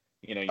kid,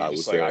 you're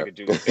just like, I could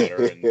do this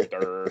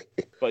better. And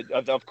but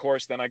of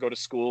course, then I go to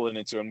school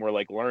and we're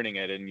like learning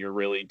it and you're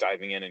really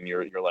diving in and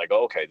you're like,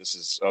 oh, okay, this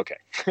is okay.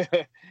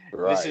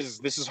 Right.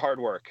 This is hard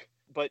work.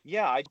 But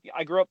yeah,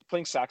 I grew up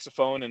playing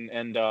saxophone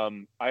and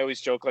I always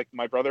joke, like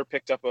my brother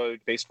picked up a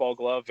baseball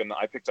glove and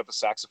I picked up a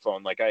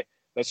saxophone. Like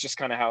that's just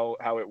kind of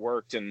how it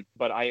worked.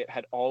 But I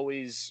had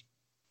always,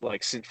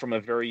 like, since from a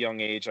very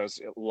young age,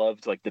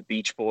 loved like the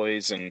Beach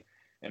Boys and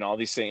all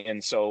these things.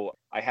 And so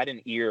I had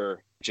an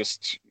ear,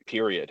 just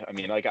period. I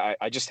mean, like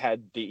I just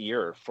had the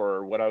ear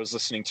for what I was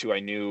listening to.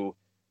 I knew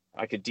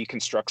I could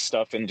deconstruct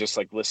stuff and just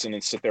like listen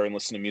and sit there and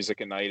listen to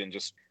music at night. And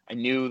just, I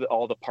knew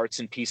all the parts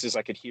and pieces.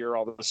 I could hear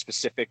all the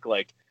specific,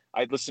 like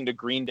I'd listen to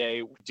Green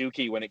Day,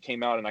 Dookie when it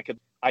came out, and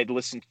I'd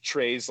listen to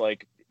Trey's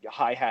like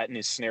hi-hat and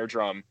his snare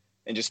drum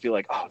and just be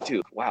like, oh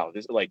dude, wow,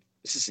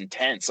 this is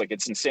intense. Like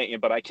it's insane.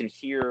 But I can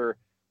hear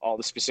all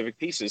the specific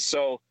pieces.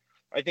 So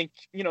I think,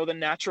 the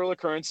natural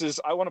occurrence is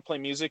I want to play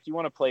music. You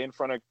want to play in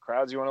front of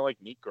crowds. You want to like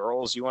meet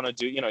girls. You want to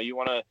do, you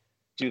want to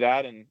do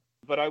that.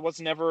 But I was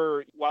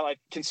never, while I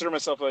consider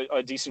myself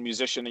a decent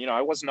musician,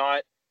 I was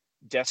not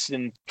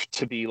destined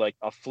to be like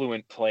a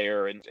fluent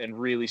player and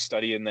really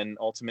study and then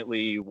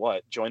ultimately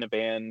join a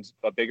band,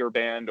 a bigger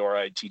band, or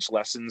I teach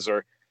lessons,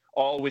 or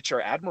all which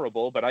are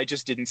admirable, but I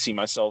just didn't see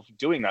myself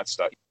doing that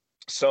stuff.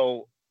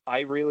 So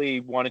I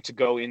really wanted to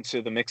go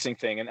into the mixing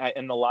thing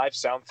and the live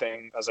sound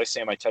thing. As I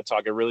say in my TED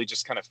talk, it really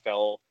just kind of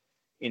fell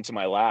into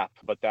my lap,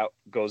 but that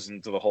goes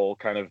into the whole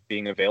kind of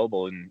being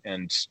available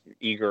and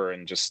eager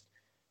and just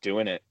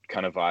doing it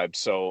kind of vibe.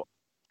 So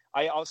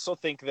I also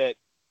think that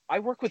I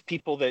work with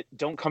people that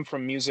don't come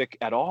from music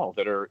at all,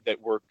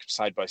 that work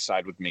side by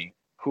side with me,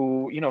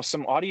 who,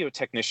 some audio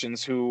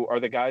technicians who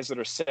are the guys that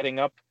are setting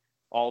up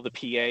all the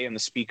PA and the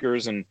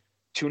speakers and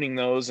tuning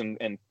those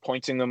and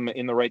pointing them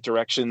in the right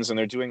directions. And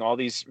they're doing all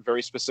these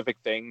very specific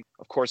things.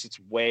 Of course, it's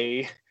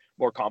way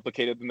more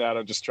complicated than that.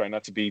 I'm just trying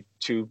not to be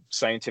too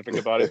scientific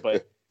about it,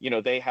 but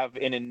they have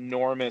an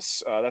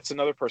enormous, that's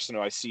another person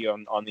who I see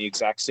on the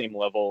exact same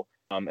level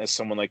as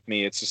someone like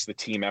me. It's just the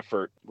team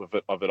effort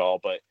of it all.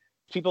 But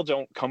people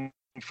don't come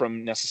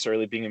from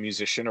necessarily being a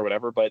musician or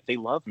whatever, but they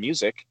love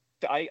music.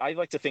 I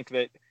like to think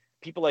that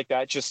people like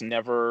that just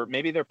never,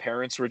 maybe their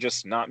parents were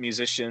just not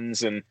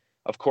musicians. And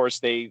of course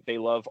they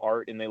love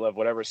art and they love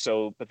whatever.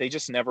 So, but they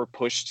just never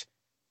pushed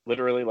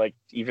literally, like,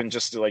 even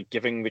just like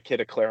giving the kid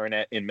a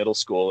clarinet in middle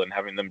school and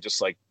having them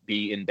just like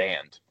be in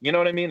band. You know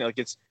what I mean? Like,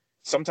 it's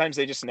sometimes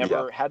they just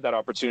never had that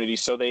opportunity.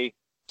 So they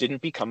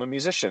didn't become a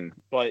musician,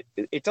 but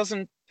it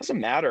doesn't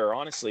matter.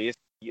 Honestly,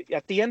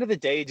 at the end of the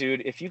day,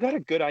 dude, if you got a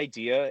good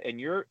idea and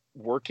you're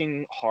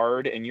working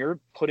hard and you're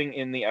putting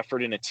in the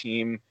effort in a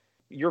team,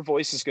 your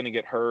voice is going to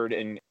get heard,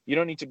 and you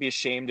don't need to be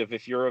ashamed of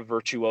if you're a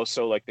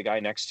virtuoso like the guy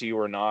next to you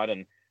or not.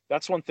 And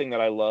that's one thing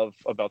that I love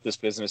about this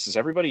business is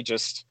everybody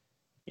just,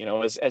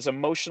 as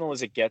emotional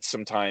as it gets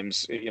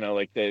sometimes,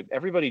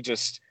 everybody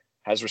just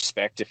has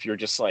respect if you're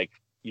just like,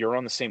 you're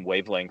on the same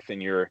wavelength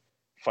and you're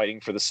fighting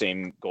for the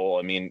same goal.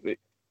 I mean,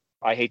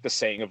 I hate the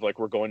saying of like,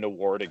 we're going to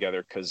war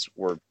together, because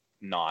we're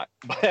not,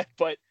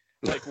 but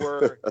like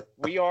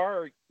we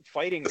are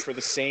fighting for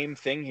the same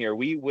thing here.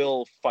 We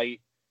will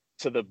fight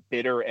to the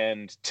bitter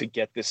end to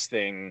get this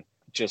thing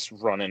just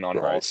running on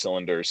all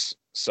cylinders.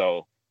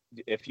 So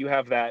if you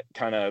have that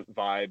kind of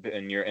vibe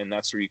and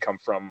that's where you come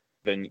from,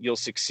 then you'll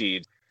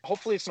succeed.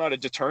 Hopefully it's not a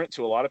deterrent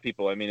to a lot of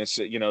people. I mean, it's,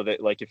 that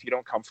like, if you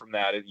don't come from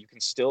that, you can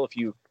still,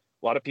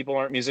 a lot of people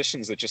aren't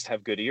musicians that just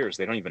have good ears.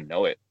 They don't even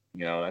know it.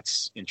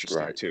 That's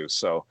interesting too.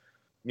 So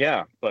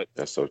yeah, but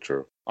that's so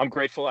true. I'm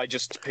grateful I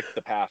just picked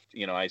the path.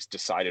 I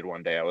decided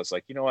one day, I was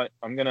like, you know what,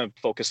 I'm going to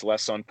focus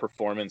less on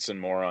performance and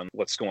more on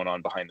what's going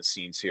on behind the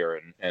scenes here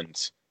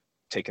and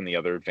taking the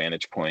other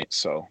vantage point.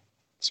 So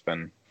it's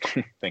been,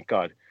 thank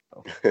God.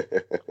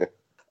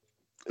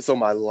 So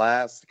my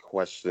last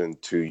question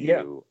to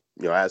you,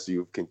 as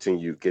you've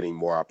continued getting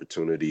more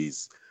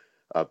opportunities,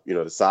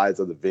 the size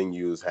of the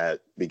venues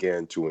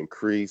began to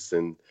increase.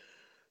 And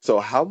so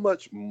how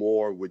much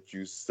more would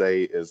you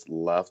say is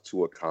left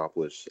to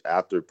accomplish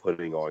after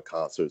putting on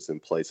concerts in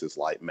places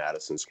like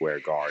Madison Square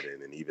Garden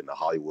and even the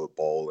Hollywood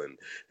Bowl and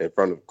in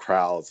front of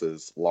crowds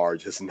as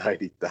large as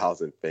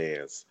 90,000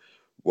 fans?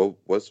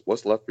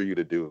 What's left for you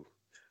to do?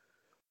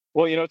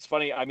 Well, it's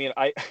funny. I mean,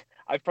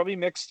 I've probably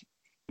mixed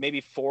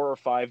maybe 4 or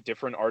 5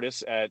 different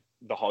artists at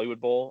the Hollywood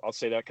Bowl. I'll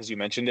say that because you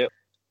mentioned it.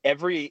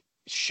 Every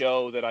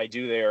show that I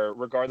do there,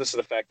 regardless of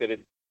the fact that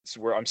it's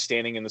where I'm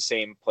standing in the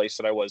same place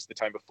that I was the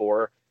time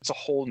before, it's a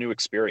whole new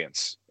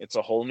experience. It's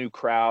a whole new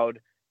crowd.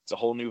 It's a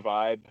whole new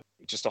vibe,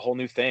 just a whole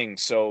new thing.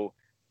 So,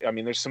 I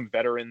mean, there's some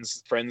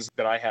veterans friends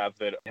that I have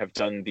that have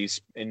done these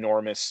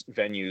enormous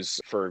venues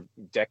for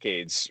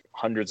decades,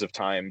 hundreds of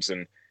times,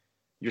 and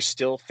you're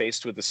still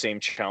faced with the same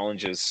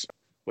challenges,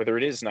 whether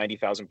it is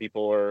 90,000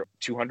 people or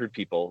 200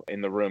 people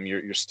in the room.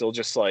 You're still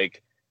just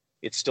like,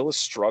 it's still a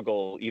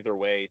struggle either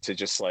way to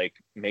just like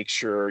make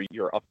sure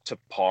you're up to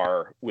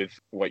par with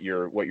what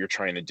you're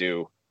trying to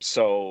do.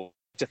 So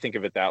to think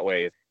of it that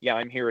way, yeah,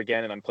 I'm here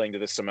again and I'm playing to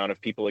this amount of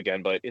people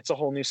again, but it's a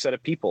whole new set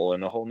of people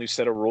and a whole new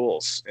set of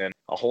rules and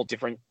a whole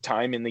different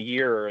time in the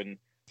year. And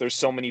there's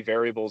so many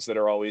variables that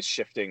are always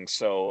shifting.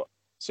 So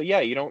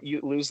yeah, you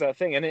lose that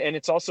thing. And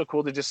it's also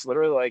cool to just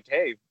literally like,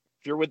 hey,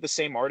 if you're with the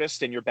same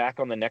artist and you're back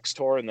on the next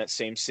tour in that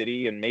same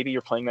city and maybe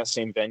you're playing that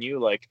same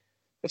venue, like,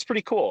 it's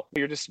pretty cool.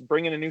 You're just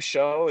bringing a new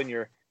show and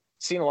you're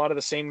seeing a lot of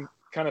the same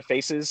kind of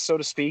faces, so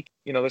to speak.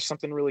 There's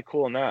something really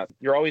cool in that.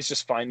 You're always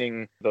just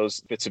finding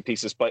those bits and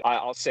pieces. But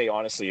I'll say,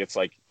 honestly, it's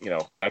like,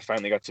 I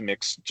finally got to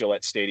mix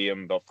Gillette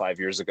Stadium about 5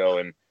 years ago.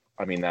 And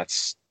I mean,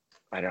 that's,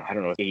 I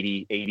don't know,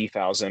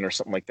 80,000 or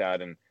something like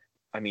that. And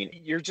I mean,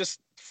 you're just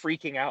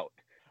freaking out.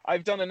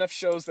 I've done enough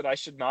shows that I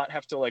should not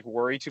have to like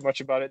worry too much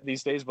about it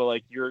these days, but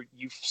like you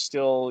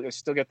still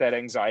get that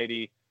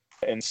anxiety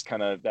and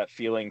kind of that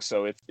feeling.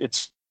 So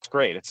it's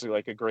great. It's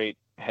like a great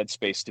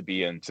headspace to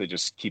be in, to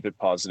just keep it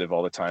positive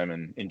all the time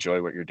and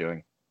enjoy what you're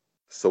doing.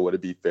 So would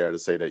it be fair to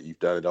say that you've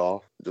done it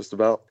all, just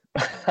about?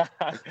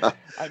 I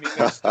mean,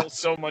 there's still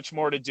so much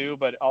more to do,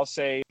 but I'll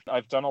say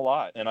I've done a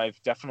lot and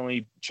I've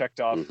definitely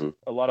checked off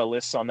a lot of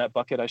lists on that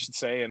bucket, I should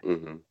say.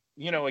 And,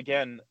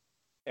 again,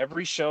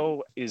 every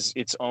show is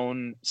its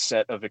own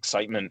set of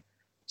excitement.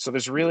 So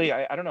there's really,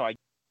 I don't know,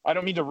 I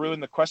don't mean to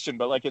ruin the question,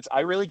 but like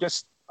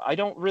I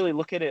don't really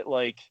look at it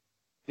like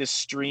this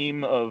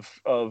stream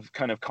of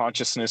kind of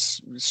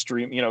consciousness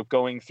stream,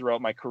 going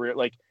throughout my career.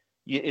 Like,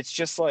 it's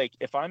just like,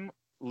 if I'm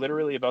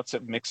literally about to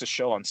mix a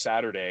show on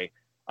Saturday,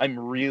 I'm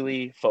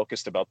really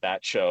focused about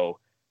that show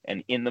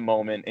and in the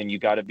moment. And you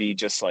got to be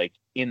just like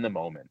in the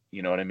moment.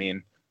 You know what I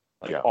mean?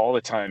 Like all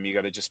the time, you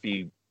got to just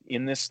be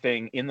in this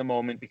thing in the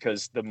moment,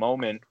 because the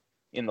moment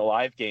in the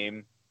live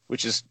game,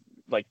 which is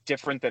like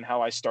different than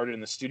how I started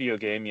in the studio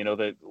game,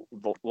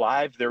 the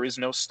live, there is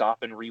no stop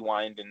and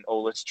rewind and,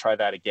 oh, let's try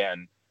that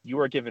again. You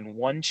are given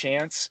one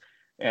chance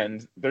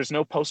and there's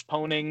no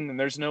postponing and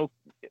there's no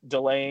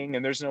delaying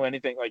and there's no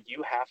anything. Like,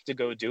 you have to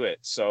go do it.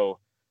 So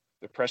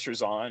the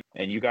pressure's on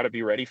and you got to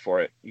be ready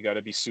for it. You got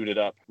to be suited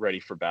up, ready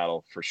for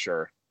battle for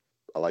sure.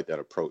 I like that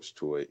approach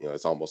to it.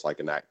 It's almost like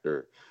an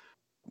actor.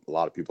 A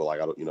lot of people I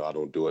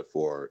don't do it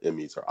for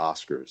Emmys or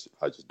Oscars.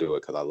 I just do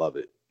it because I love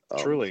it.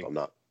 Truly. So I'm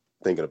not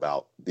thinking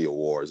about the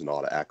awards and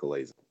all the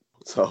accolades.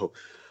 So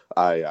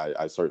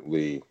I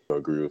certainly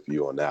agree with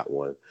you on that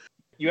one.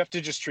 You have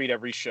to just treat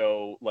every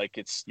show like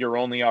it's your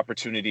only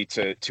opportunity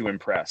to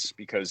impress,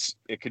 because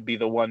it could be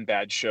the one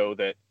bad show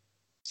that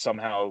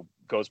somehow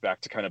goes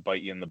back to kind of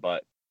bite you in the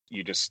butt.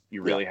 You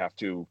really have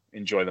to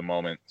enjoy the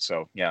moment.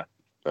 So yeah,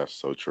 that's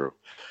so true.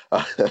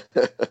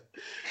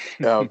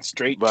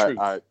 Straight but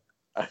truth.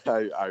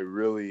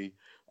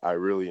 I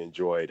really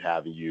enjoyed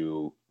having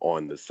you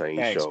on the Sane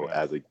Thanks, Show man.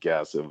 as a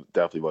guest. It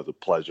definitely was a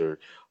pleasure.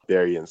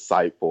 Very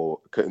insightful.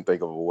 Couldn't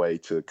think of a way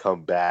to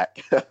come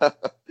back,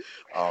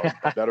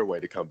 a better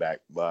way to come back.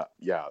 But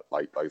yeah,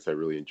 like I said,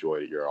 really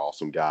enjoyed it. You're an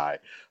awesome guy.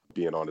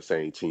 Being on the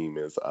same team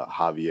as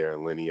Javier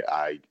and Lenny,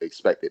 I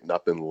expected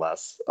nothing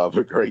less of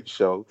a great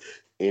show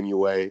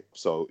anyway.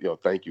 So,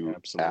 thank you,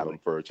 Absolutely. Adam,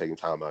 for taking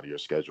time out of your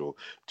schedule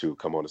to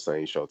come on the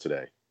Sane Show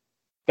today.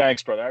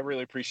 Thanks, brother. I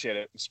really appreciate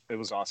it. It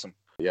was awesome.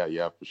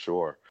 Yeah, for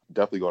sure.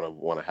 Definitely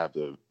want to have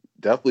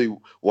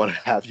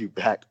you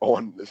back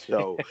on the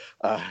show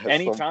at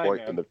some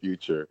point, man, in the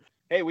future.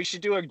 Hey, we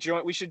should do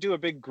a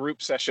big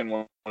group session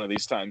one of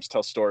these times.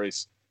 Tell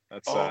stories.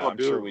 That's I'm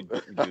dude. sure we'd do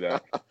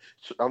that.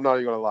 I'm not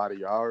even gonna lie to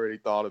you. I already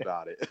thought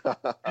about it.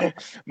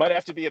 Might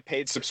have to be a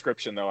paid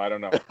subscription though. I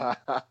don't know.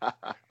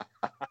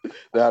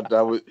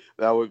 that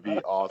would be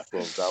awesome.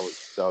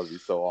 That would be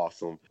so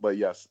awesome. But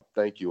yes,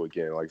 thank you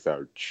again. Like I said,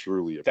 I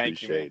truly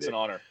appreciate it. It's an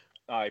honor.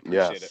 I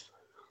appreciate it.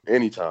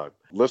 Anytime.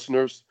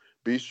 Listeners,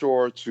 be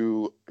sure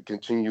to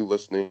continue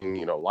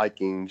listening,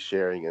 liking,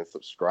 sharing, and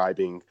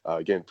subscribing.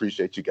 Again,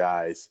 appreciate you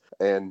guys.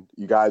 And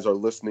you guys are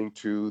listening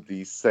to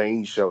The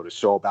Sane Show, the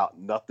show about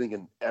nothing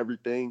and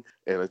everything.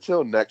 And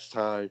until next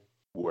time,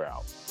 we're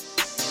out.